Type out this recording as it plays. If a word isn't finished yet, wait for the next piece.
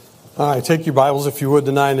All right, take your Bibles, if you would,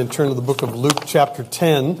 tonight and turn to the book of Luke chapter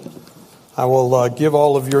 10. I will give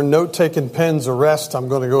all of your note-taking pens a rest. I'm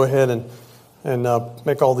going to go ahead and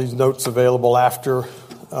make all these notes available after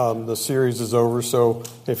the series is over. So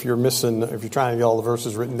if you're trying to get all the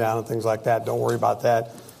verses written down and things like that, don't worry about that.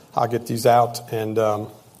 I'll get these out, and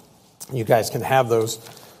you guys can have those.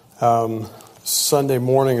 Sunday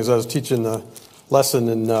morning, as I was teaching the lesson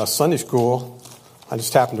in Sunday school, I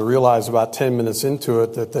just happened to realize about 10 minutes into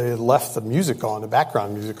it that they had left the music on, the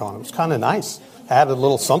background music on. It was kind of nice. Added a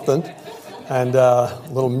little something and a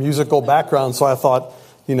little musical background. So I thought,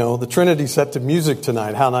 the Trinity set to music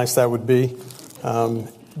tonight. How nice that would be.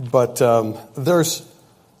 But there's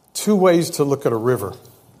two ways to look at a river.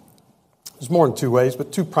 There's more than two ways,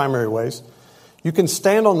 but two primary ways. You can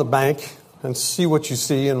stand on the bank and see what you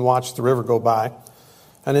see and watch the river go by.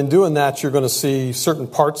 And in doing that, you're going to see certain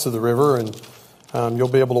parts of the river, and you'll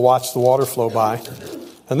be able to watch the water flow by.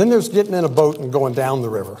 And then there's getting in a boat and going down the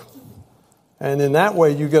river. And in that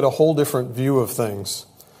way, you get a whole different view of things.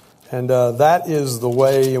 And that is the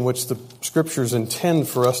way in which the Scriptures intend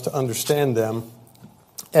for us to understand them,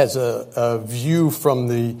 as a view from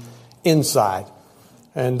the inside.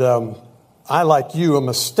 And I, like you, am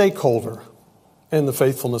a stakeholder in the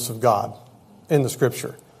faithfulness of God in the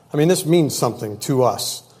Scripture. I mean, this means something to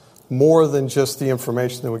us, more than just the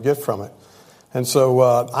information that we get from it. And so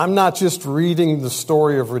I'm not just reading the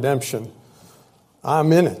story of redemption.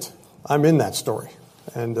 I'm in it. I'm in that story.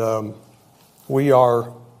 And we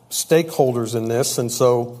are stakeholders in this. And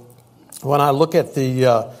so when I look at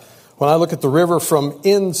the river from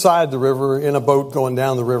inside the river in a boat going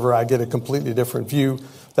down the river, I get a completely different view.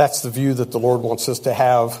 That's the view that the Lord wants us to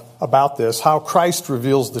have about this. How Christ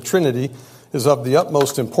reveals the Trinity is of the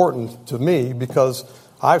utmost importance to me, because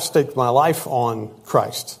I've staked my life on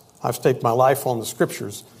Christ. I've staked my life on the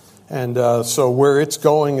Scriptures. And so where it's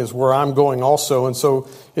going is where I'm going also. And so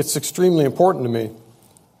it's extremely important to me.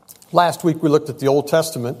 Last week we looked at the Old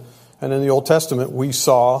Testament. And in the Old Testament we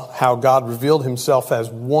saw how God revealed himself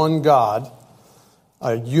as one God,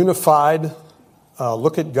 a unified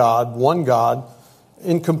look at God, one God,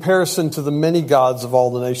 in comparison to the many gods of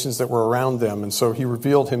all the nations that were around them. And so he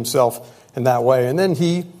revealed himself in that way. And then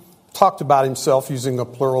he talked about himself using a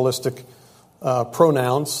pluralistic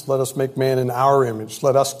pronouns. Let us make man in our image.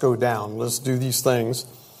 Let us go down. Let's do these things.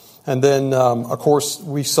 And then, of course,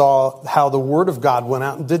 we saw how the Word of God went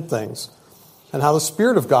out and did things, and how the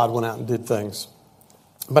Spirit of God went out and did things,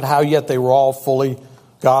 but how yet they were all fully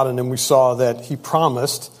God. And then we saw that he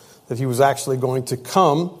promised that he was actually going to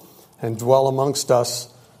come and dwell amongst us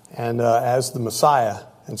and as the Messiah.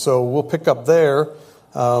 And so we'll pick up there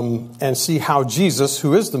and see how Jesus,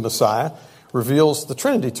 who is the Messiah, reveals the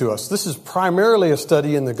Trinity to us. This is primarily a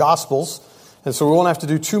study in the Gospels, and so we won't have to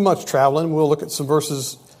do too much traveling. We'll look at some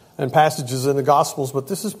verses and passages in the Gospels, but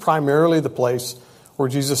this is primarily the place where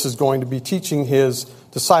Jesus is going to be teaching his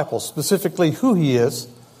disciples, specifically who he is,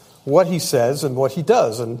 what he says, and what he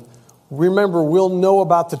does. And remember, we'll know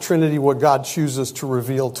about the Trinity what God chooses to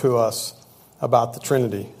reveal to us about the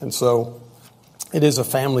Trinity. And so it is a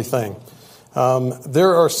family thing.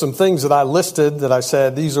 There are some things that I listed that I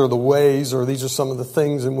said these are the ways, or these are some of the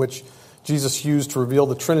things in which Jesus used to reveal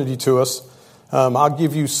the Trinity to us. I'll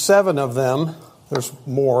give you 7 of them. There's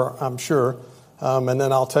more, I'm sure. And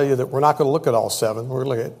then I'll tell you that we're not going to look at all 7. We're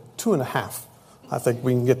going to look at 2.5. I think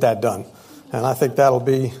we can get that done. And I think that'll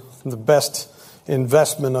be the best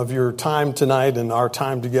investment of your time tonight and our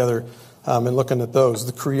time together in looking at those.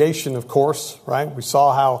 The creation, of course, right? We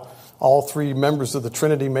saw how all 3 members of the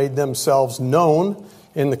Trinity made themselves known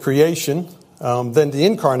in the creation. Then the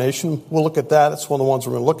incarnation, we'll look at that. That's one of the ones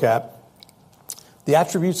we're going to look at. The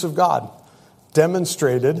attributes of God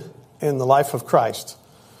demonstrated in the life of Christ.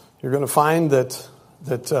 You're going to find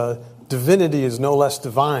that divinity is no less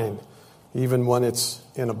divine, even when it's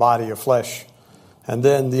in a body of flesh. And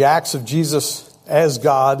then the acts of Jesus as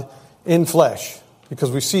God in flesh, because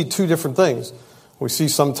we see 2 different things. We see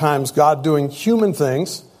sometimes God doing human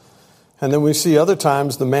things, and then we see other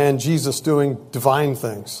times the man Jesus doing divine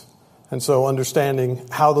things. And so understanding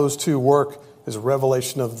how those 2 work is a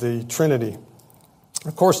revelation of the Trinity.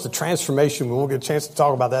 Of course, the transformation, we won't get a chance to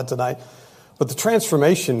talk about that tonight, but the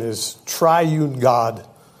transformation is triune God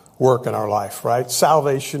work in our life, right?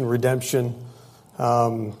 Salvation, redemption,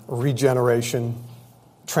 regeneration,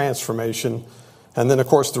 transformation. And then, of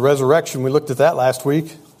course, the resurrection, we looked at that last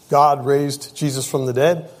week. God raised Jesus from the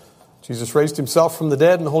dead. Jesus raised himself from the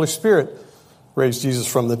dead, and the Holy Spirit raised Jesus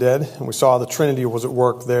from the dead. And we saw the Trinity was at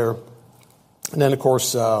work there. And then, of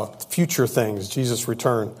course, future things, Jesus'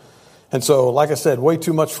 return. And so, like I said, way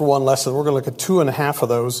too much for one lesson. We're going to look at 2.5 of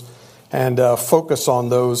those. and focus on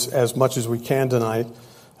those as much as we can tonight.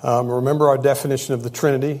 Remember our definition of the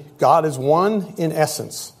Trinity. God is one in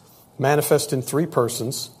essence, manifest in three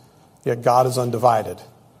persons, yet God is undivided.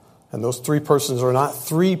 And those three persons are not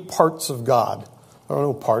three parts of God. There are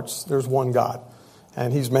no parts. There's one God.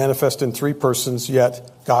 And he's manifest in three persons, yet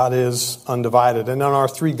God is undivided. And on our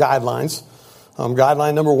three guidelines,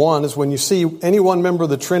 guideline number one is when you see any one member of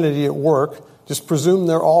the Trinity at work, just presume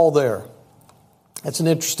they're all there. That's an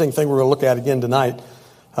interesting thing we're going to look at again tonight.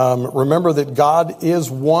 Remember that God is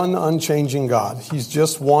one unchanging God. He's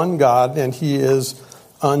just one God, and he is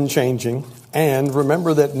unchanging. And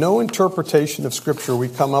remember that no interpretation of Scripture we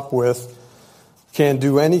come up with can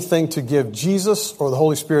do anything to give Jesus or the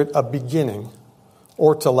Holy Spirit a beginning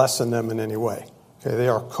or to lessen them in any way. Okay, they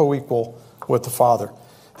are co-equal with the Father.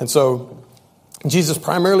 And so Jesus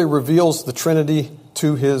primarily reveals the Trinity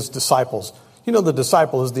to his disciples. You know, the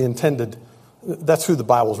disciple is the intended, that's who the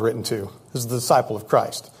Bible's written to, is the disciple of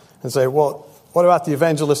Christ. And say, well, what about the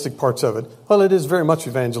evangelistic parts of it? Well, it is very much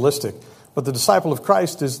evangelistic. But the disciple of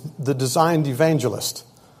Christ is the designed evangelist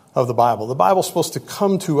of the Bible. The Bible's supposed to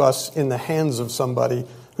come to us in the hands of somebody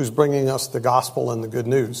who's bringing us the gospel and the good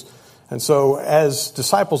news. And so as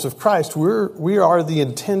disciples of Christ, we are the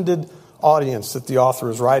intended audience that the author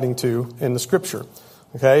is writing to in the Scripture.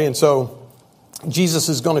 Okay, and so Jesus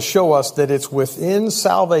is going to show us that it's within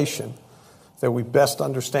salvation that we best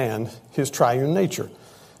understand his triune nature.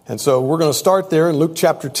 And so we're going to start there in Luke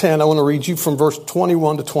chapter 10. I want to read you from verse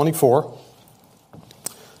 21 to 24.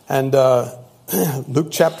 And Luke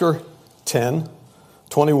chapter 10,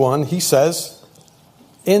 21, he says,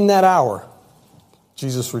 "In that hour,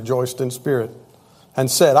 Jesus rejoiced in spirit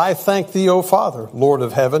and said, I thank thee, O Father, Lord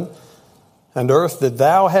of heaven and earth, that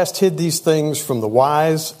thou hast hid these things from the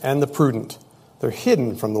wise and the prudent." They're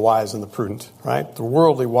hidden from the wise and the prudent, right? The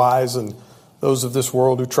worldly wise and those of this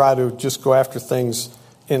world who try to just go after things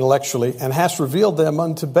intellectually, and hast revealed them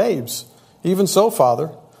unto babes. Even so, Father,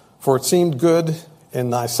 for it seemed good in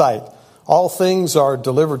thy sight. All things are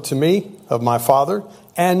delivered to me of my Father,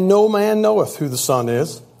 and no man knoweth who the Son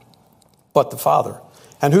is, but the Father.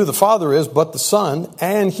 And who the Father is, but the Son,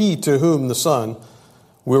 and he to whom the Son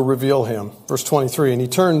will reveal him. Verse 23, and he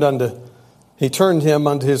turned him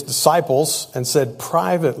unto his disciples, and said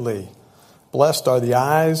privately, Blessed are the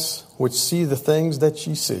eyes which see the things that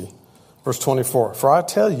ye see. Verse 24, for I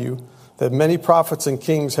tell you that many prophets and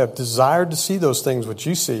kings have desired to see those things which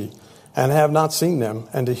you see, and have not seen them,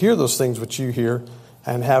 and to hear those things which you hear,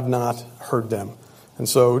 and have not heard them. And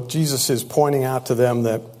so Jesus is pointing out to them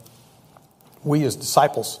that we as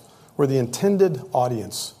disciples, we're the intended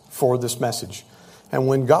audience for this message. And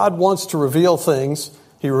when God wants to reveal things,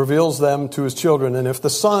 he reveals them to his children. And if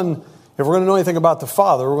we're going to know anything about the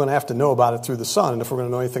Father, we're going to have to know about it through the Son. And if we're going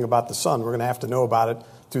to know anything about the Son, we're going to have to know about it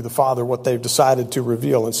through the Father, what they've decided to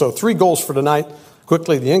reveal. And so 3 goals for tonight.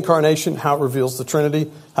 Quickly, the incarnation, how it reveals the Trinity,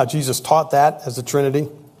 how Jesus taught that as the Trinity,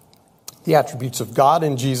 the attributes of God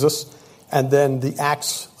in Jesus, and then the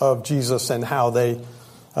acts of Jesus and how they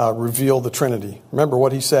reveal the Trinity. Remember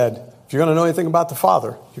what he said, if you're going to know anything about the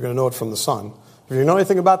Father, you're going to know it from the Son. If you know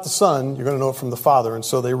anything about the Son, you're going to know it from the Father. And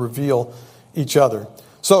so they reveal each other.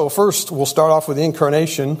 So first, we'll start off with the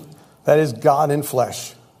incarnation. That is God in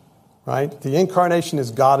flesh. Right? The incarnation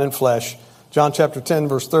is God in flesh. John chapter 10,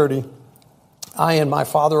 verse 30. I and my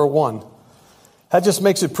Father are one. That just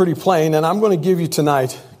makes it pretty plain. And I'm going to give you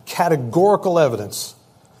tonight categorical evidence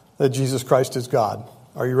that Jesus Christ is God.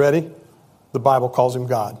 Are you ready? The Bible calls him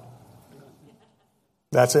God.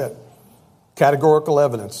 That's it. Categorical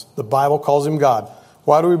evidence. The Bible calls him God.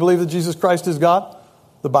 Why do we believe that Jesus Christ is God?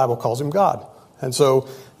 The Bible calls him God. And so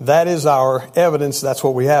that is our evidence. That's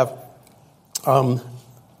what we have.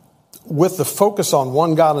 With the focus on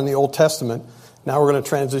one God in the Old Testament, now we're going to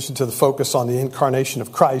transition to the focus on the incarnation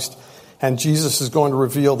of Christ. And Jesus is going to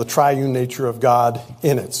reveal the triune nature of God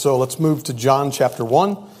in it. So let's move to John chapter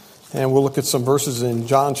 1. And we'll look at some verses in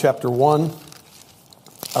John chapter 1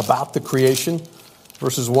 about the creation,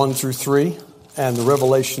 verses 1 through 3, and the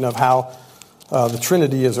revelation of how the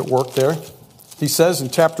Trinity is at work there. He says in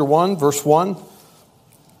chapter 1, verse 1,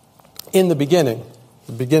 in the beginning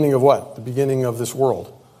of what? The beginning of this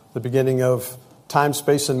world. The beginning of time,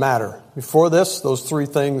 space, and matter. Before this, those 3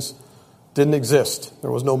 things didn't exist.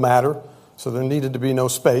 There was no matter, so there needed to be no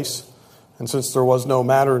space. And since there was no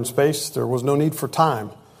matter and space, there was no need for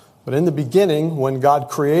time. But in the beginning, when God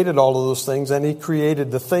created all of those things, and he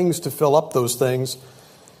created the things to fill up those things,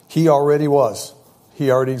 he already was.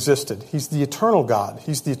 He already existed. He's the eternal God.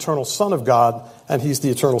 He's the eternal Son of God, and he's the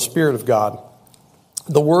eternal Spirit of God.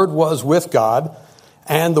 The Word was with God,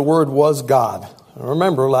 and the Word was God.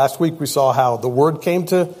 Remember, last week we saw how the Word came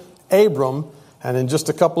to Abram. And in just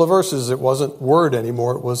a couple of verses, it wasn't word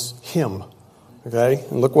anymore, it was him. Okay?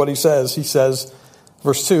 And look what he says. He says,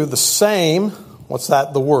 verse 2, the same, what's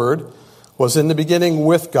that? The word, was in the beginning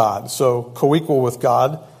with God. So co-equal with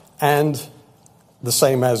God and the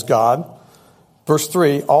same as God. Verse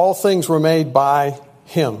 3, all things were made by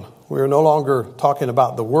him. We are no longer talking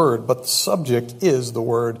about the word, but the subject is the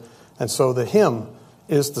word. And so the him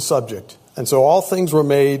is the subject. And so all things were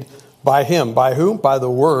made by him. By whom? By the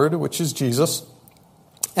word, which is Jesus.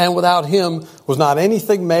 And without him was not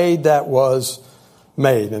anything made that was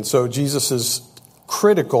made. And so Jesus is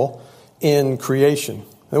critical in creation.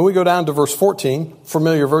 Then we go down to verse 14,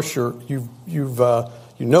 familiar verse. You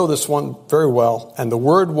know this one very well. And the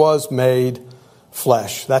word was made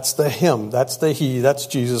flesh. That's the him. That's the he. That's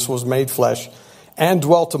Jesus was made flesh and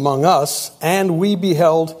dwelt among us. And we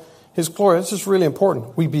beheld his glory. This is really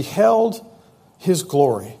important. We beheld his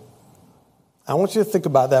glory. I want you to think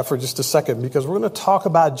about that for just a second, because we're going to talk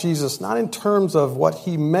about Jesus not in terms of what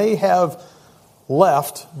he may have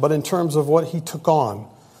left, but in terms of what he took on.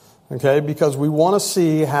 Okay, because we want to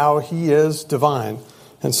see how he is divine.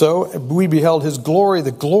 And so we beheld his glory,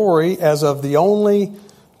 the glory as of the only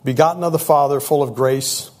begotten of the Father, full of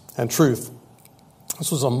grace and truth. This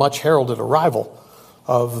was a much heralded arrival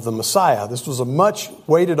of the Messiah. This was a much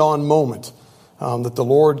waited on moment that the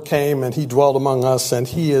Lord came and he dwelled among us, and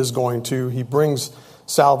he brings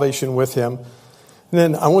salvation with him. And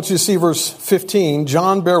then I want you to see verse 15.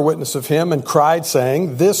 John bare witness of him and cried,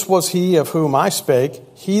 saying, this was he of whom I spake.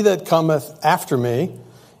 He that cometh after me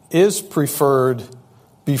is preferred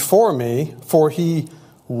before me, for he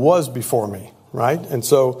was before me. Right? And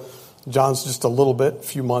so John's just a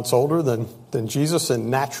few months older than Jesus in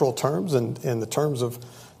natural terms, and in the terms of,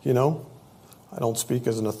 I don't speak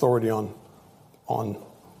as an authority on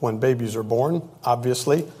when babies are born,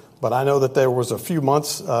 obviously, but I know that there was a few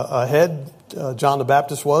months ahead, John the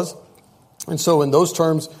Baptist was. And so in those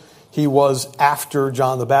terms, he was after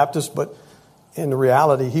John the Baptist, but in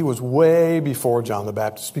reality, he was way before John the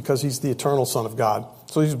Baptist, because he's the eternal Son of God.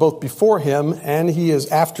 So he's both before him and he is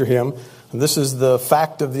after him. And this is the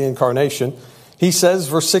fact of the incarnation. He says,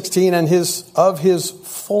 verse 16, and of his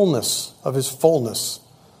fullness.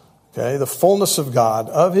 Okay, the fullness of God,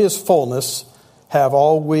 of his fullness have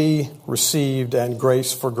all we received, and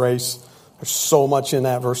grace for grace. There's so much in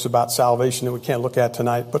that verse about salvation that we can't look at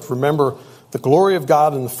tonight. But remember the glory of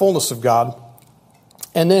God and the fullness of God.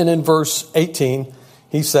 And then in verse 18,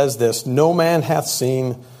 he says this, no man hath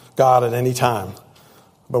seen God at any time,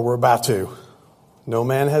 but we're about to. No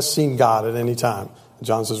man has seen God at any time.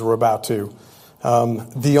 John says we're about to.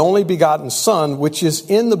 The only begotten Son, which is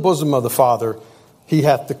in the bosom of the Father, he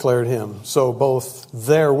hath declared him. So both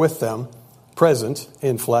there with them, present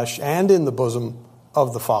in flesh and in the bosom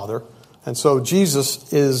of the Father. And so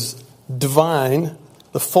Jesus is divine,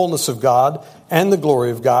 the fullness of God and the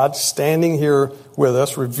glory of God, standing here with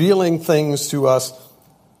us, revealing things to us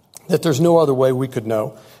that there's no other way we could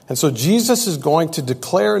know. And so Jesus is going to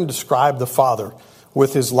declare and describe the Father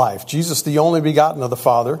with his life. Jesus, the only begotten of the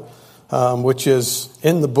Father, which is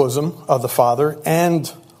in the bosom of the Father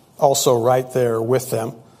and also right there with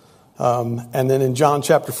them. And then in John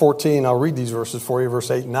chapter 14, I'll read these verses for you, verse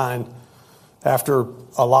 8 and 9. After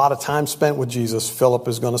a lot of time spent with Jesus, Philip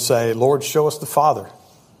is going to say, Lord, show us the Father,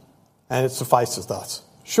 and it suffices us.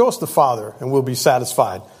 Show us the Father, and we'll be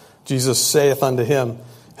satisfied. Jesus saith unto him,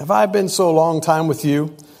 have I been so long time with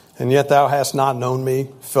you, and yet thou hast not known me,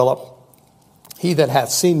 Philip? He that hath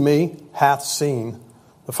seen me hath seen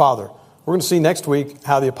the Father. We're going to see next week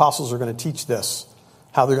how the apostles are going to teach this,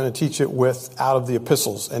 how they're going to teach it out of the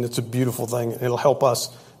epistles, and it's a beautiful thing. It'll help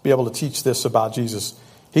us be able to teach this about Jesus.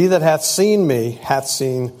 He that hath seen me hath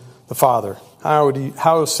seen the Father.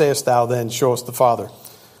 How sayest thou then, show us the Father?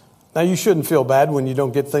 Now, you shouldn't feel bad when you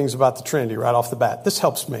don't get things about the Trinity right off the bat. This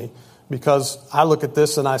helps me, because I look at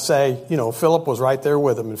this and I say, Philip was right there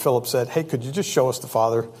with him. And Philip said, hey, could you just show us the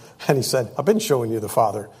Father? And he said, I've been showing you the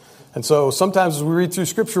Father. And so sometimes as we read through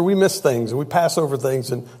Scripture, we miss things and we pass over things,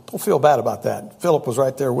 and don't feel bad about that. Philip was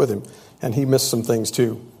right there with him, and he missed some things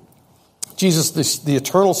too. Jesus, the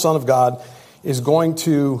eternal Son of God, is going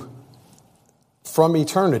to, from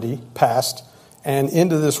eternity past and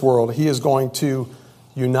into this world, he is going to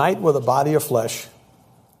unite with a body of flesh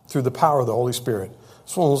through the power of the Holy Spirit.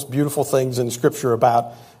 It's one of those beautiful things in Scripture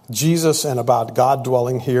about Jesus and about God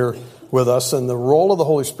dwelling here with us. And the role of the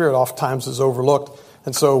Holy Spirit oftentimes is overlooked.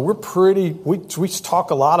 And so we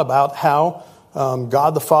talk a lot about how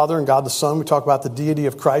God the Father and God the Son, we talk about the deity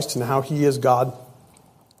of Christ and how he is God.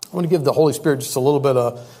 I want to give the Holy Spirit just a little bit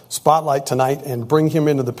of spotlight tonight and bring him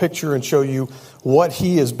into the picture and show you what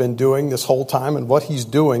he has been doing this whole time and what he's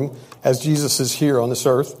doing as Jesus is here on this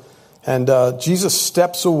earth. And Jesus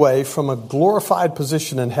steps away from a glorified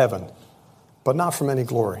position in heaven, but not from any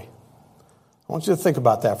glory. I want you to think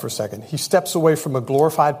about that for a second. He steps away from a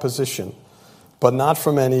glorified position, but not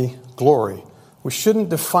from any glory. We shouldn't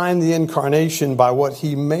define the incarnation by what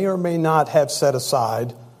he may or may not have set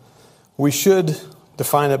aside. We should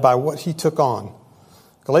define it by what he took on.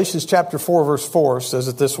 Galatians chapter 4, verse 4 says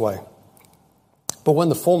it this way. But when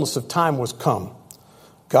the fullness of time was come,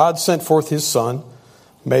 God sent forth his Son,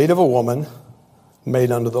 made of a woman,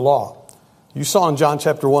 made under the law. You saw in John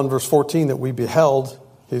chapter 1, verse 14 that we beheld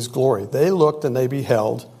his glory. They looked and they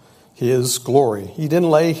beheld his glory. He didn't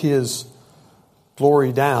lay his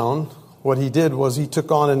glory down. What he did was he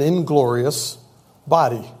took on an inglorious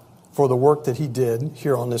body for the work that he did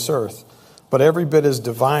here on this earth. But every bit as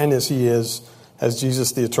divine as he is, as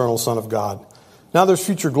Jesus, the eternal Son of God. Now there's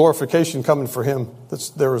future glorification coming for him.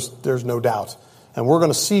 There's no doubt. And we're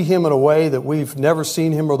going to see him in a way that we've never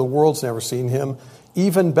seen him or the world's never seen him.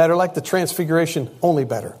 Even better, like the transfiguration, only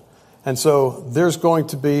better. And so there's going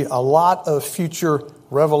to be a lot of future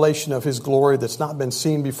revelation of his glory that's not been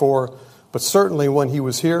seen before. But certainly when he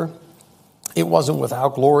was here, it wasn't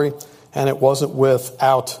without glory and it wasn't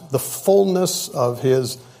without the fullness of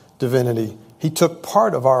his divinity. He took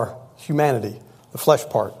part of our humanity, the flesh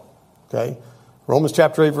part. Okay? Romans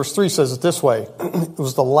chapter 8 verse 3 says it this way. It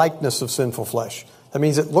was the likeness of sinful flesh. That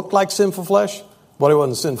means it looked like sinful flesh, but it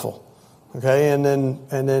wasn't sinful. Okay? And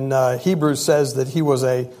then Hebrews says that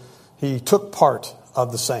he took part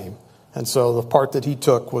of the same. And so the part that he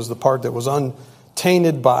took was the part that was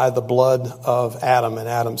untainted by the blood of Adam and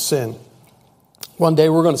Adam's sin. One day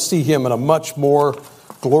we're going to see him in a much more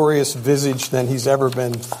glorious visage than he's ever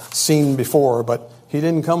been seen before. But he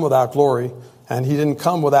didn't come without glory, and he didn't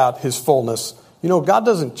come without his fullness. You know, God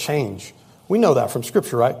doesn't change. We know that from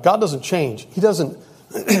Scripture, right? God doesn't change. He doesn't,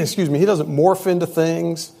 he doesn't morph into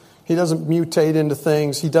things. He doesn't mutate into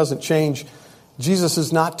things. He doesn't change. Jesus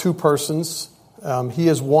is not two persons. He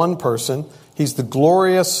is one person. He's the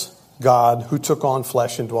glorious God who took on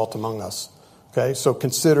flesh and dwelt among us. Okay, so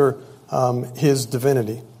consider his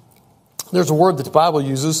divinity. There's a word that the Bible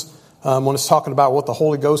uses when it's talking about what the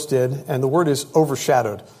Holy Ghost did, and the word is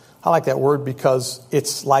overshadowed. I like that word because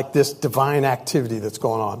it's like this divine activity that's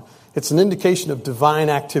going on. It's an indication of divine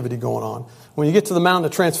activity going on. When you get to the Mountain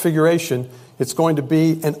of Transfiguration, it's going to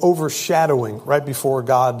be an overshadowing right before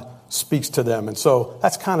God speaks to them. And so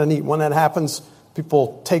that's kind of neat. When that happens,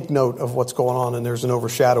 people take note of what's going on, and there's an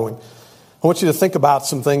overshadowing. I want you to think about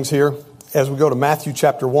some things here as we go to Matthew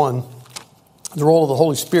chapter 1. The role of the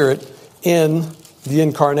Holy Spirit in the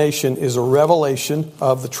incarnation is a revelation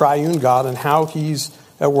of the triune God and how he's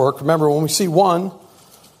at work. Remember, when we see one,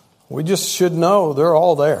 we just should know they're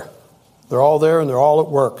all there. They're all there and they're all at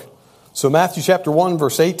work. So Matthew chapter 1,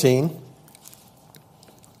 verse 18.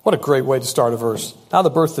 What a great way to start a verse. Now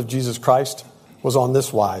the birth of Jesus Christ was on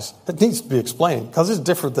this wise. It needs to be explained because it's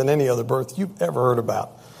different than any other birth you've ever heard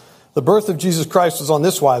about. The birth of Jesus Christ was on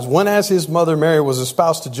this wise. When as his mother Mary was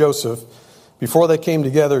espoused to Joseph, before they came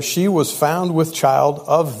together, she was found with child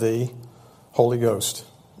of the Holy Ghost.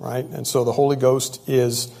 Right? And so the Holy Ghost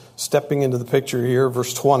is stepping into the picture here,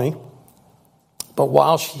 verse 20. But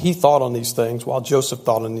while he thought on these things, while Joseph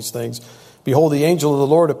thought on these things, behold, the angel of the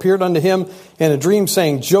Lord appeared unto him in a dream,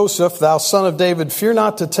 saying, Joseph, thou son of David, fear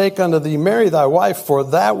not to take unto thee Mary thy wife, for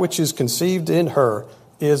that which is conceived in her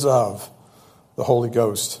is of the Holy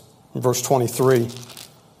Ghost. In verse 23,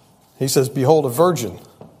 he says, behold, a virgin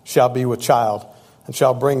shall be with child, and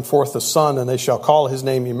shall bring forth a son, and they shall call his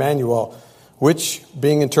name Emmanuel, which,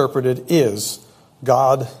 being interpreted, is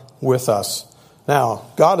God with us. Now,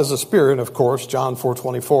 God is a spirit, of course, John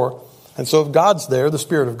 4:24. And so if God's there, the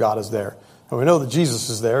Spirit of God is there. And we know that Jesus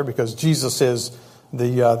is there because Jesus is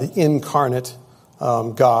the incarnate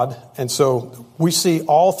God. And so we see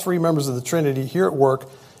all three members of the Trinity here at work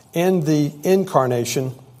in the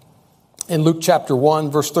incarnation. In Luke chapter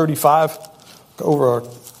 1, verse 35, go over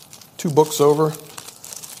two books over,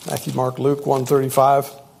 Matthew, Mark, Luke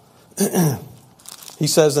 1:35. He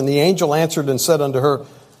says, and the angel answered and said unto her,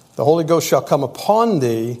 the Holy Ghost shall come upon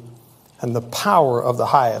thee, and the power of the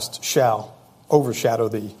highest shall overshadow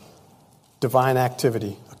thee. Divine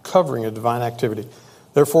activity, a covering of divine activity.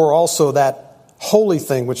 Therefore also that holy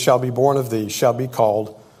thing which shall be born of thee shall be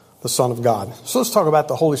called the Son of God. So let's talk about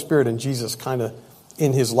the Holy Spirit and Jesus kind of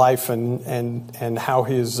in his life and how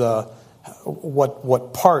his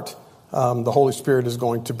what part the Holy Spirit is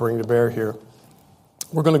going to bring to bear here.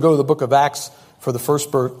 We're going to go to the book of Acts for the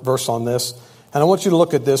first verse on this. And I want you to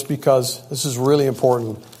look at this because this is really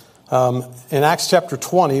important. In Acts chapter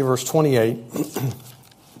 20, verse 28, this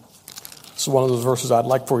is one of those verses I'd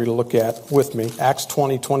like for you to look at with me. Acts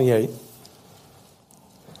 20, 28.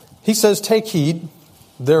 He says, "Take heed,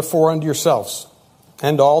 therefore, unto yourselves,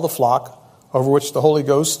 and to all the flock, over which the Holy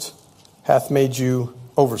Ghost hath made you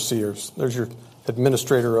overseers." There's your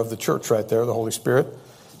administrator of the church right there, the Holy Spirit.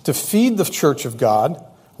 "To feed the church of God,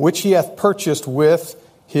 which he hath purchased with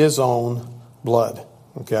his own blood."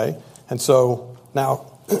 Okay? And so, now,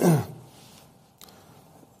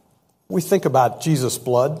 we think about Jesus'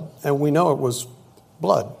 blood, and we know it was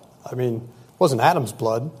blood. I mean, it wasn't Adam's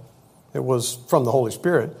blood. It was from the Holy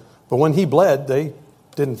Spirit. But when he bled, they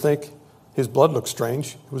didn't think his blood looked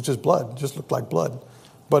strange. It was just blood. It just looked like blood.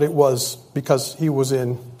 But it was because he was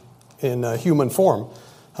in human form.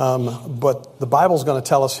 But the Bible's going to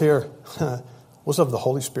tell us here was of the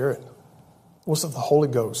Holy Spirit, was of the Holy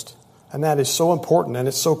Ghost. And that is so important, and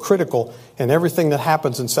it's so critical in everything that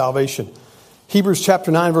happens in salvation. Hebrews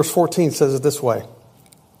chapter 9, verse 14 says it this way.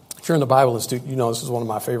 If you're in the Bible Institute, you know this is one of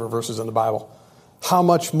my favorite verses in the Bible. How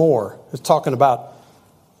much more? It's talking about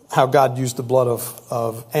how God used the blood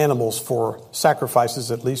of animals for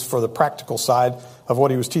sacrifices, at least for the practical side of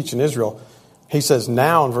what he was teaching Israel. He says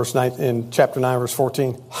now in chapter 9, verse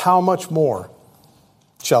 14, "How much more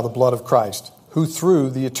shall the blood of Christ, who through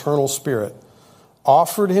the eternal Spirit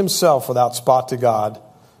offered himself without spot to God,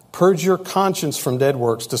 purge your conscience from dead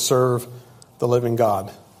works to serve the living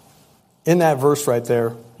God?" In that verse right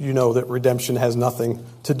there, you know that redemption has nothing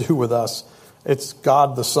to do with us. It's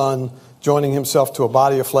God the Son joining himself to a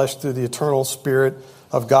body of flesh through the eternal Spirit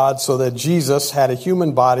of God, so that Jesus had a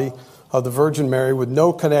human body of the Virgin Mary with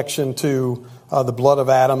no connection to the blood of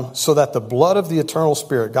Adam, so that the blood of the eternal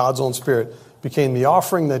Spirit, God's own Spirit, became the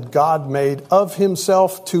offering that God made of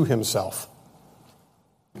himself to himself.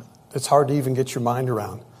 It's hard to even get your mind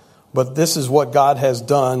around. But this is what God has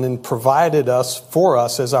done and provided us for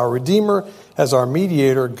us as our Redeemer, as our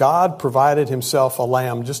mediator. God provided himself a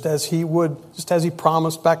lamb, just as he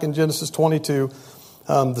promised back in Genesis 22.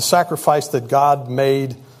 The sacrifice that God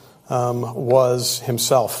made was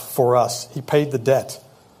himself for us. He paid the debt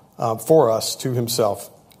for us to himself.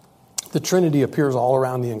 The Trinity appears all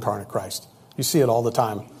around the incarnate Christ. You see it all the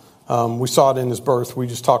time. We saw it in his birth. We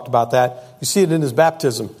just talked about that. You see it in his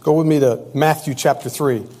baptism. Go with me to Matthew chapter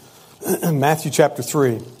 3. Matthew chapter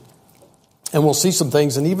 3. And we'll see some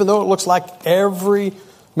things. And even though it looks like every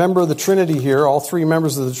member of the Trinity here, all three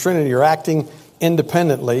members of the Trinity are acting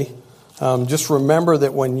independently, just remember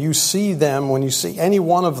that when you see them, when you see any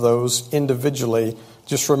one of those individually,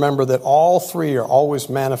 just remember that all three are always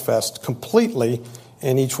manifest completely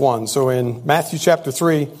in each one. So in Matthew chapter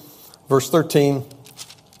 3, verse 13,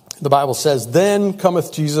 the Bible says, "Then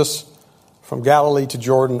cometh Jesus from Galilee to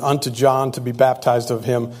Jordan unto John to be baptized of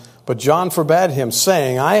him. But John forbade him,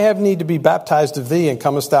 saying, I have need to be baptized of thee, and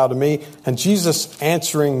comest thou to me? And Jesus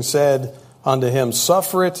answering said unto him,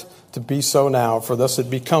 Suffer it to be so now, for thus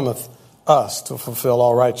it becometh us to fulfill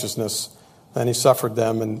all righteousness. Then he suffered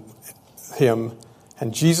them and him.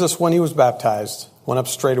 And Jesus, when he was baptized, went up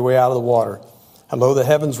straightway out of the water. And lo, the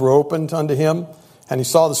heavens were opened unto him, and he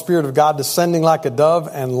saw the Spirit of God descending like a dove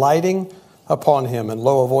and lighting upon him. And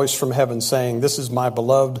lo, a voice from heaven saying, This is my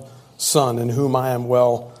beloved Son, in whom I am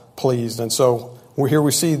well pleased. And so here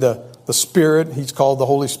we see the Spirit. He's called the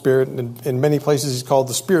Holy Spirit. And in many places he's called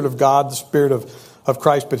the Spirit of God, the Spirit of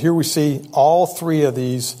Christ. But here we see all three of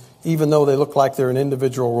these, even though they look like they're in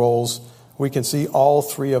individual roles, we can see all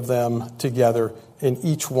three of them together in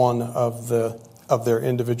each one of their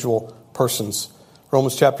individual persons.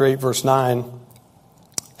 Romans chapter 8, verse 9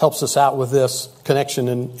 helps us out with this connection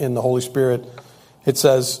in the Holy Spirit. It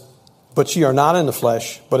says, But ye are not in the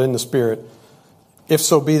flesh, but in the Spirit, if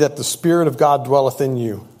so be that the Spirit of God dwell in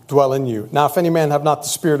you. Now, if any man have not the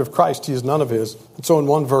Spirit of Christ, he is none of his. And so in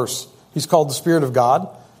one verse, he's called the Spirit of God,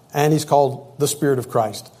 and he's called the Spirit of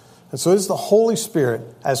Christ. And so it is the Holy Spirit,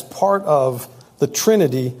 as part of the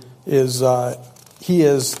Trinity, he is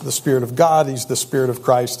the Spirit of God, he's the Spirit of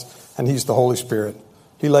Christ, and he's the Holy Spirit.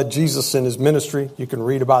 He led Jesus in his ministry. You can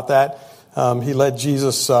read about that. He led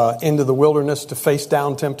Jesus into the wilderness to face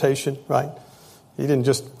down temptation, right? He didn't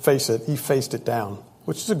just face it, he faced it down,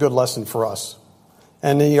 which is a good lesson for us.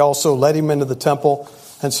 And he also led him into the temple.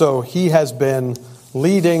 And so he has been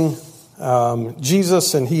leading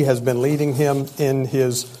Jesus, and he has been leading him in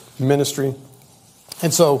his ministry.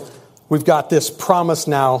 And so we've got this promise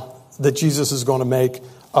now that Jesus is going to make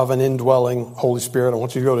of an indwelling Holy Spirit. I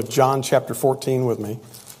want you to go to John chapter 14 with me.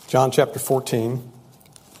 John chapter 14.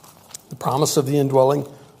 The promise of the indwelling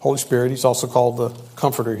Holy Spirit. He's also called the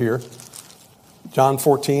Comforter here. John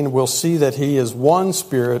 14, we'll see that he is one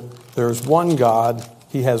Spirit, there's one God,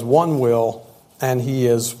 he has one will, and he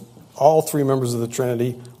is all three members of the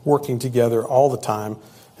Trinity working together all the time.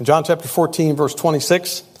 In John chapter 14, verse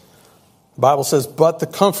 26, the Bible says, "But the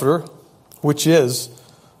Comforter, which is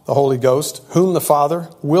the Holy Ghost, whom the Father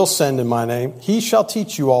will send in my name, he shall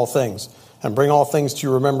teach you all things, and bring all things to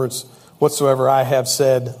your remembrance whatsoever I have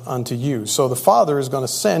said unto you." So the Father is going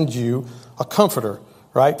to send you a Comforter,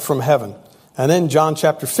 right, from heaven. And then John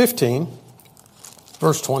chapter 15,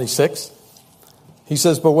 verse 26, he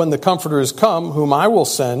says, "But when the Comforter is come, whom I will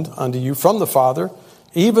send unto you from the Father,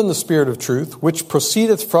 even the Spirit of truth, which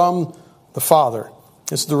proceedeth from the Father."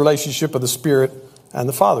 This is the relationship of the Spirit and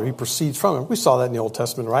the Father. He proceeds from him. We saw that in the Old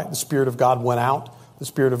Testament, right? The Spirit of God went out. The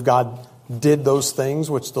Spirit of God did those things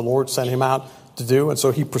which the Lord sent him out to do. And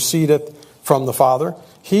so he proceedeth from the Father.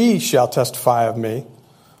 He shall testify of me.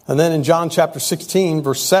 And then in John chapter 16,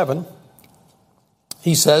 verse 7,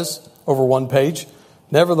 he says, over one page,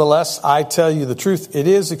 "Nevertheless, I tell you the truth. It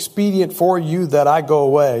is expedient for you that I go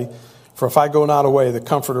away. For if I go not away, the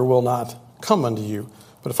Comforter will not come unto you.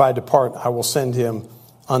 But if I depart, I will send him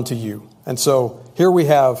unto you." And so here we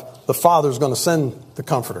have the Father is going to send the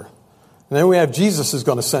Comforter. And then we have Jesus is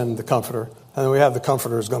going to send the Comforter. And then we have the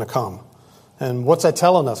Comforter is going to come. And what's that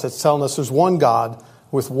telling us? It's telling us there's one God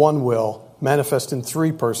with one will, manifest in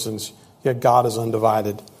three persons, yet God is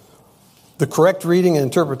undivided. The correct reading and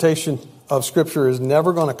interpretation of Scripture is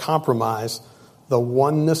never going to compromise the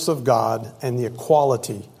oneness of God and the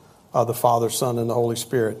equality of the Father, Son, and the Holy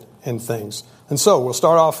Spirit in things. And so we'll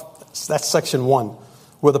start off, that's section 1,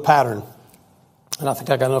 with a pattern. And I think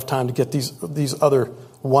I got enough time to get these other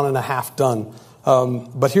 1.5 done.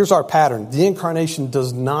 But here's our pattern. The incarnation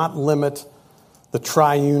does not limit the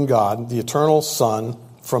triune God, the eternal Son,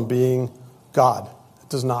 from being God. It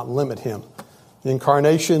does not limit him. The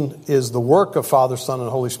incarnation is the work of Father, Son, and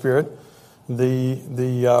Holy Spirit.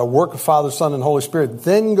 The work of Father, Son, and Holy Spirit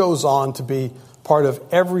then goes on to be part of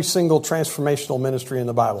every single transformational ministry in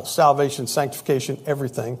the Bible. Salvation, sanctification,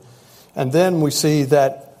 everything. And then we see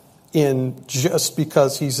that just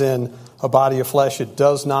because he's in a body of flesh, it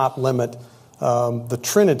does not limit the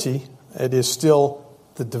Trinity. It is still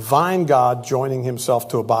the divine God joining himself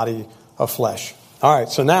to a body of flesh. All right,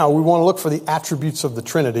 so now we want to look for the attributes of the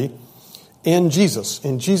Trinity in Jesus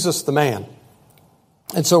the man.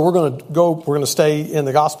 And so we're going to stay in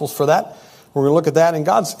the Gospels for that. We're going to look at that and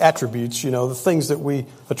God's attributes, the things that we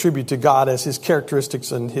attribute to God as his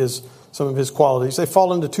characteristics and some of his qualities. They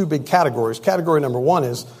fall into two big categories. Category number 1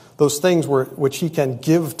 is those things which he can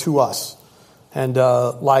give to us. And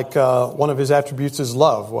one of his attributes is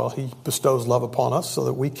love. Well, he bestows love upon us so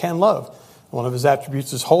that we can love. One of his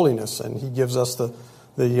attributes is holiness, and he gives us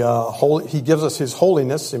he gives us his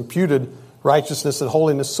holiness, imputed righteousness and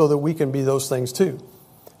holiness, so that we can be those things too.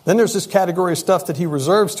 Then there's this category of stuff that he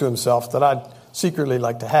reserves to himself that I'd secretly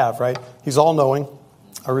like to have, right? He's all-knowing.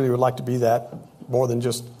 I really would like to be that more than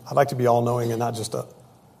just, I'd like to be all-knowing and not just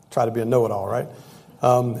try to be a know-it-all, right?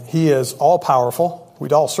 He is all-powerful.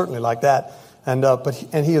 We'd all certainly like that. And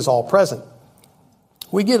he is all-present.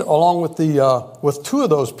 We get along with two of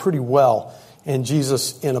those pretty well in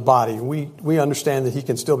Jesus in a body. We understand that he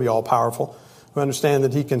can still be all-powerful. We understand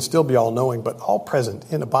that he can still be all-knowing, but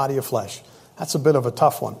all-present in a body of flesh. That's a bit of a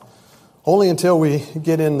tough one. Only until we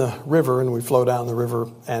get in the river and we flow down the river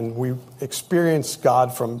and we experience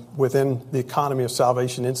God from within the economy of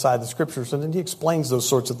salvation inside the Scriptures, and then he explains those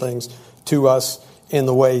sorts of things to us in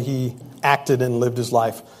the way he acted and lived his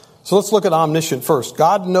life. So let's look at omniscient first.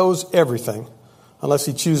 God knows everything unless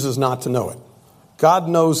he chooses not to know it. God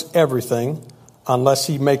knows everything unless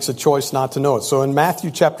he makes a choice not to know it. So in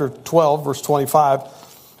Matthew chapter 12, verse 25,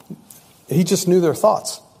 he just knew their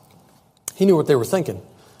thoughts. He knew what they were thinking.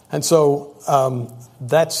 And so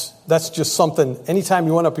that's just something. Anytime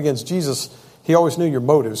you went up against Jesus, he always knew your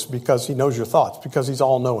motives because he knows your thoughts, because he's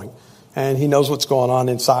all-knowing. And he knows what's going on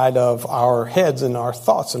inside of our heads and our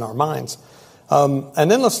thoughts and our minds. And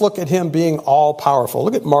then let's look at him being all-powerful.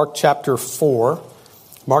 Look at Mark chapter 4.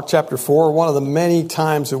 Mark chapter 4, one of the many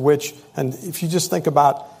times in which, and if you just think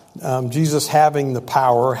about Jesus having the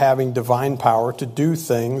power, having divine power to do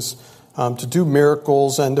things, to do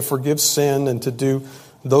miracles and to forgive sin and to do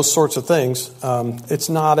those sorts of things, it's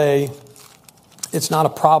not a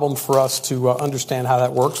problem for us to understand how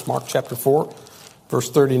that works. Mark chapter 4,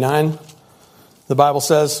 verse 39, the Bible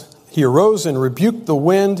says, "He arose and rebuked the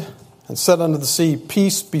wind and said unto the sea,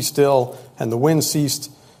 Peace, be still. And the wind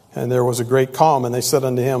ceased, and there was a great calm. And he said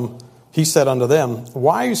unto them,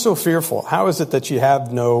 Why are you so fearful? How is it that ye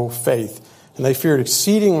have no faith? And they feared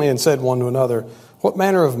exceedingly and said one to another, What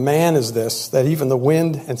manner of man is this, that even the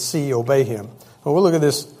wind and sea obey him? Well, we'll look at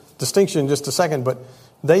this distinction in just a second, but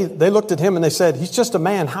they looked at him and they said, he's just a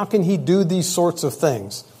man. How can he do these sorts of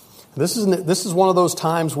things? This is one of those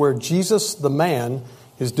times where Jesus, the man,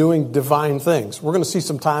 is doing divine things. We're going to see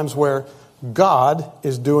some times where God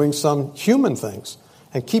is doing some human things.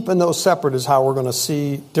 And keeping those separate is how we're going to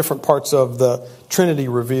see different parts of the Trinity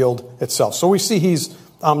revealed itself. So we see he's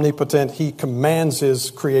omnipotent. He commands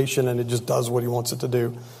his creation and it just does what he wants it to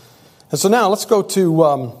do. And so now let's go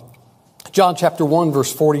to John chapter 1,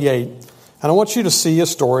 verse 48. And I want you to see a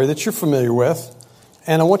story that you're familiar with.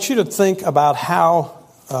 And I want you to think about how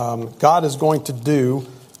God is going to do,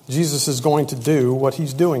 Jesus is going to do what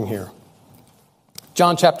he's doing here.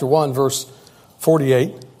 John chapter 1, verse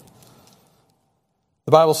 48.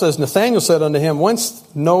 The Bible says, Nathanael said unto him, Whence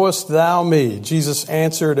knowest thou me? Jesus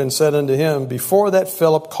answered and said unto him, Before that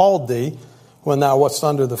Philip called thee, when thou wast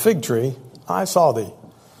under the fig tree, I saw thee.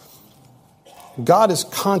 God is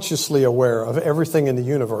consciously aware of everything in the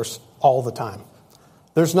universe all the time.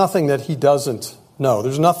 There's nothing that he doesn't know.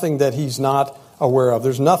 There's nothing that he's not aware of.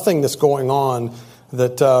 There's nothing that's going on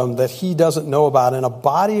that he doesn't know about. And a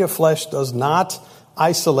body of flesh does not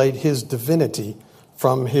isolate his divinity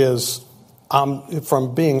from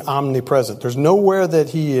being omnipresent. There's nowhere that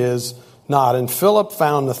he is not. And Philip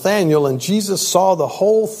found Nathanael, and Jesus saw the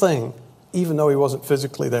whole thing, even though he wasn't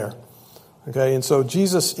physically there. Okay, and so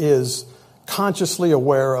Jesus is consciously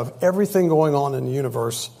aware of everything going on in the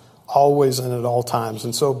universe, always and at all times.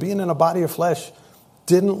 And so being in a body of flesh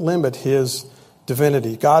didn't limit his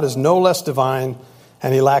divinity. God is no less divine,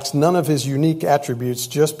 and he lacks none of his unique attributes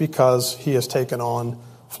just because he has taken on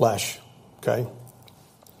flesh. Okay?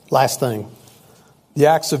 Last thing. The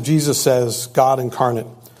Acts of Jesus says God incarnate.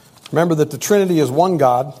 Remember that the Trinity is one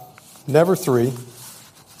God, never three.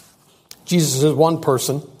 Jesus is one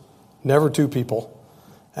person, never two people.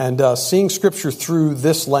 And seeing Scripture through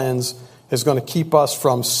this lens is going to keep us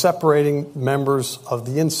from separating members of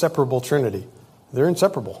the inseparable Trinity. They're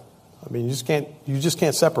inseparable. I mean, you just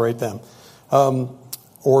can't separate them.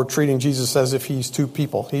 Or treating Jesus as if he's two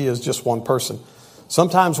people. He is just one person.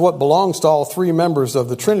 Sometimes what belongs to all three members of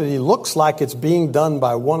the Trinity looks like it's being done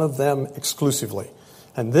by one of them exclusively.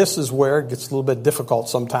 And this is where it gets a little bit difficult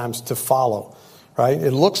sometimes to follow. Right?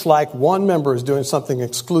 It looks like one member is doing something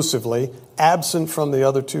exclusively, absent from the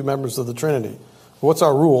other two members of the Trinity. What's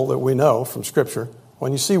our rule that we know from Scripture?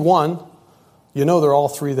 When you see one, you know they're all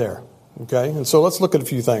three there. Okay? And so let's look at a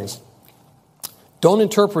few things. Don't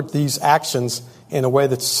interpret these actions in a way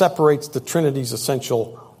that separates the Trinity's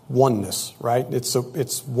essential oneness, right?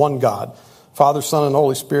 It's one God. Father, Son, and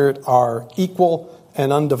Holy Spirit are equal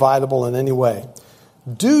and undividable in any way.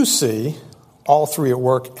 Do see all three at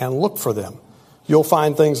work and look for them. You'll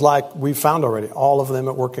find things like we've found already, all of them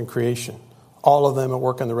at work in creation, all of them at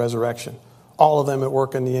work in the resurrection, all of them at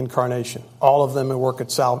work in the incarnation, all of them at work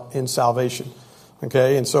in salvation.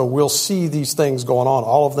 Okay, and so we'll see these things going on,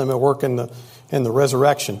 all of them at work in the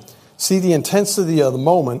resurrection. See the intensity of the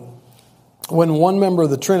moment when one member of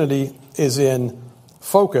the Trinity is in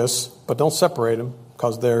focus, but don't separate them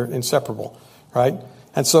because they're inseparable, right?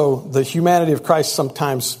 And so the humanity of Christ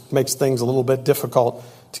sometimes makes things a little bit difficult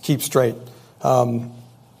to keep straight.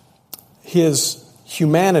 His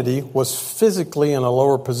humanity was physically in a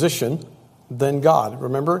lower position than God.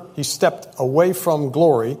 Remember, he stepped away from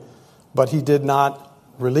glory, but he did not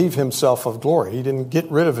relieve himself of glory. He didn't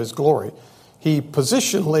get rid of his glory. He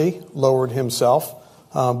positionally lowered himself,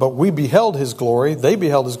 but we beheld his glory. They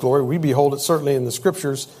beheld his glory. We behold it certainly in the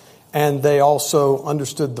Scriptures. And they also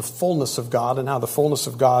understood the fullness of God and how the fullness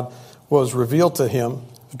of God was revealed to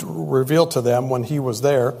them when he was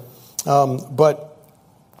there. But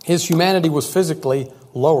his humanity was physically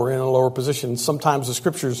lower, in a lower position. Sometimes the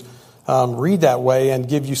Scriptures read that way and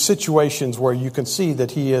give you situations where you can see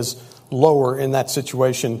that he is lower in that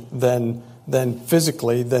situation than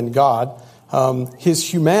physically, than God.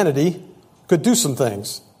 His humanity could do some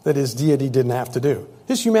things that his deity didn't have to do.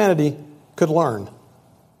 His humanity could learn.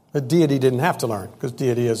 The deity didn't have to learn because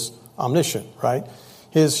deity is omniscient, right?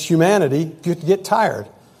 His humanity could get tired.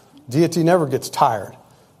 Deity never gets tired.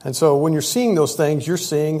 And so when you're seeing those things, you're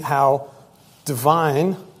seeing how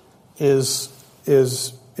divine is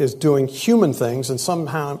doing human things, and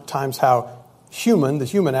sometimes how the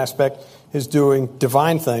human aspect, is doing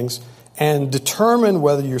divine things, and determine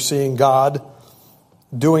whether you're seeing God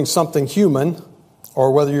doing something human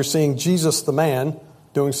or whether you're seeing Jesus the man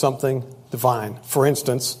doing something divine. For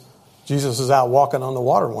instance, Jesus is out walking on the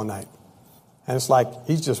water one night, and it's like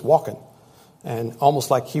he's just walking, and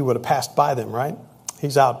almost like he would have passed by them, right?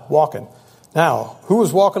 He's out walking. Now, who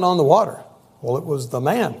was walking on the water? Well, it was the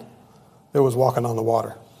man that was walking on the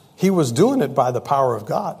water. He was doing it by the power of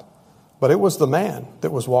God, but it was the man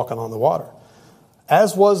that was walking on the water.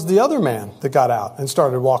 As was the other man that got out and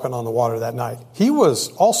started walking on the water that night. He was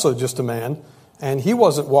also just a man, and he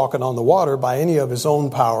wasn't walking on the water by any of his own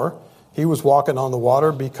power. He was walking on the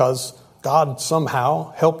water because God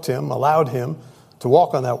somehow helped him, allowed him to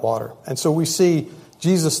walk on that water. And so we see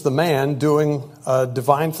Jesus the man doing a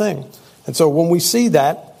divine thing. And so when we see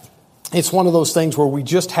that, it's one of those things where we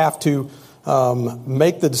just have to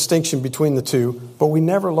make the distinction between the two, but we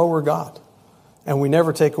never lower God, and we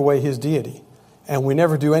never take away his deity, and we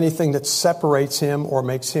never do anything that separates him or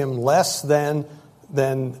makes him less than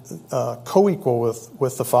co-equal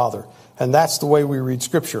with the Father. And that's the way we read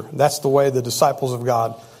Scripture. That's the way the disciples of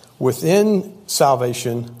God within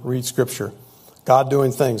salvation read Scripture. God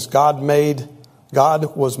doing things.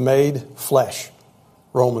 God was made flesh.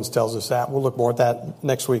 Romans tells us that. We'll look more at that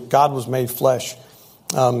next week. God was made flesh.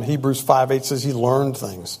 Hebrews 5:8 says he learned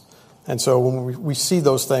things. And so when we see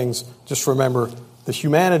those things, just remember the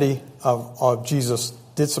humanity of Jesus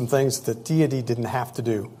did some things that deity didn't have to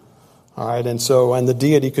do. All right, and the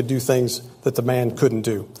deity could do things that the man couldn't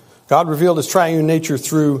do. God revealed his triune nature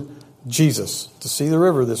through Jesus. To see the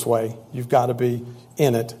river this way, you've got to be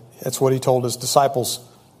in it. That's what he told his disciples.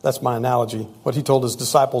 That's my analogy. What he told his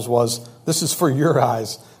disciples was, this is for your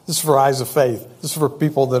eyes. This is for eyes of faith. This is for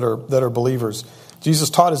people that are believers. Jesus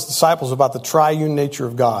taught his disciples about the triune nature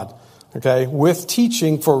of God. Okay, with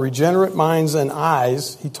teaching for regenerate minds and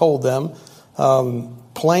eyes, he told them,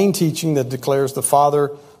 plain teaching that declares the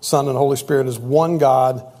Father, Son, and Holy Spirit is one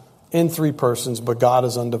God in three persons, but God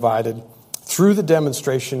is undivided. Through the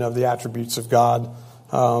demonstration of the attributes of God,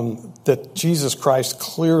 that Jesus Christ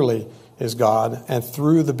clearly is God, and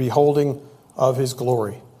through the beholding of his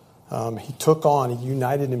glory, he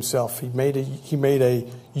united himself. He made a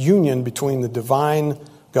union between the divine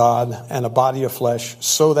God and a body of flesh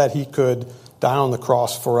so that he could die on the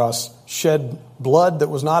cross for us, shed blood that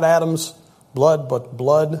was not Adam's blood, but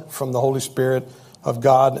blood from the Holy Spirit of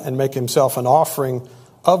God, and make himself an offering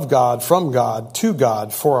of God, from God, to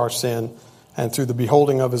God for our sin. And through the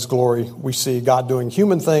beholding of his glory, we see God doing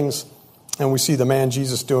human things, and we see the man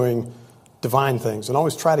Jesus doing divine things. And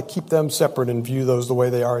always try to keep them separate and view those the way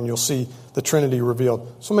they are, and you'll see the Trinity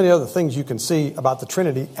revealed. So many other things you can see about the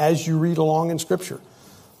Trinity as you read along in Scripture.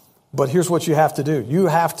 But here's what you have to do. You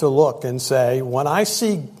have to look and say, when I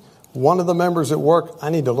see one of the members at work,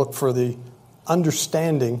 I need to look for the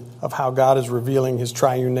understanding of how God is revealing his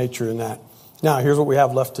triune nature in that. Now, here's what we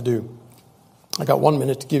have left to do. I got 1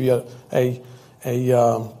 minute to give you a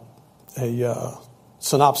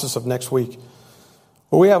synopsis of next week.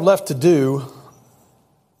 What we have left to do,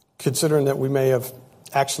 considering that we may have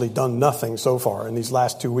actually done nothing so far in these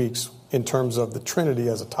last 2 weeks in terms of the Trinity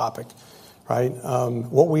as a topic, right?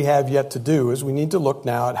 What we have yet to do is we need to look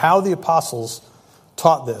now at how the apostles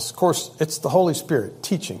taught this. Of course, it's the Holy Spirit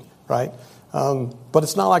teaching, right? But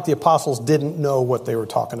it's not like the apostles didn't know what they were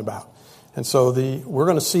talking about. And so we're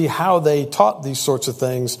going to see how they taught these sorts of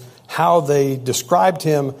things, how they described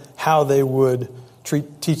him, how they would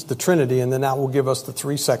teach the Trinity, and then that will give us the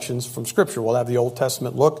three sections from Scripture. We'll have the Old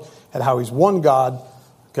Testament look at how he's one God,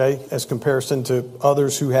 okay, as comparison to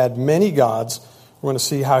others who had many gods. We're going to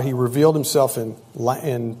see how he revealed himself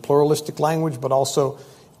in pluralistic language, but also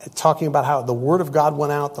talking about how the Word of God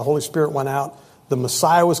went out, the Holy Spirit went out, the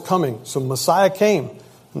Messiah was coming. So Messiah came.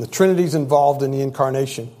 And the Trinity is involved in the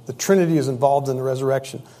incarnation. The Trinity is involved in the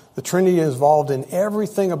resurrection. The Trinity is involved in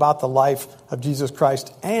everything about the life of Jesus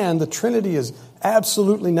Christ. And the Trinity is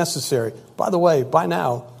absolutely necessary. By the way, by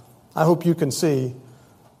now, I hope you can see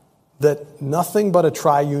that nothing but a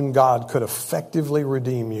triune God could effectively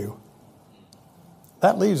redeem you.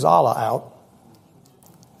 That leaves Allah out.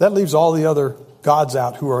 That leaves all the other gods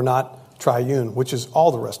out who are not triune, which is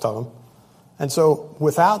all the rest of them. And so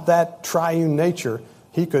without that triune nature,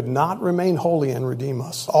 he could not remain holy and redeem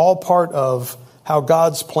us. All part of how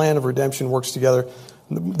God's plan of redemption works together.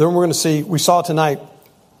 Then we're going to see, we saw tonight,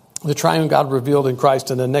 the triune God revealed in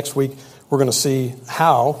Christ. And then next week, we're going to see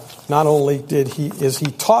how not only is he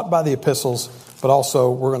taught by the epistles, but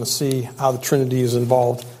also we're going to see how the Trinity is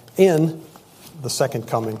involved in the second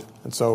coming. And so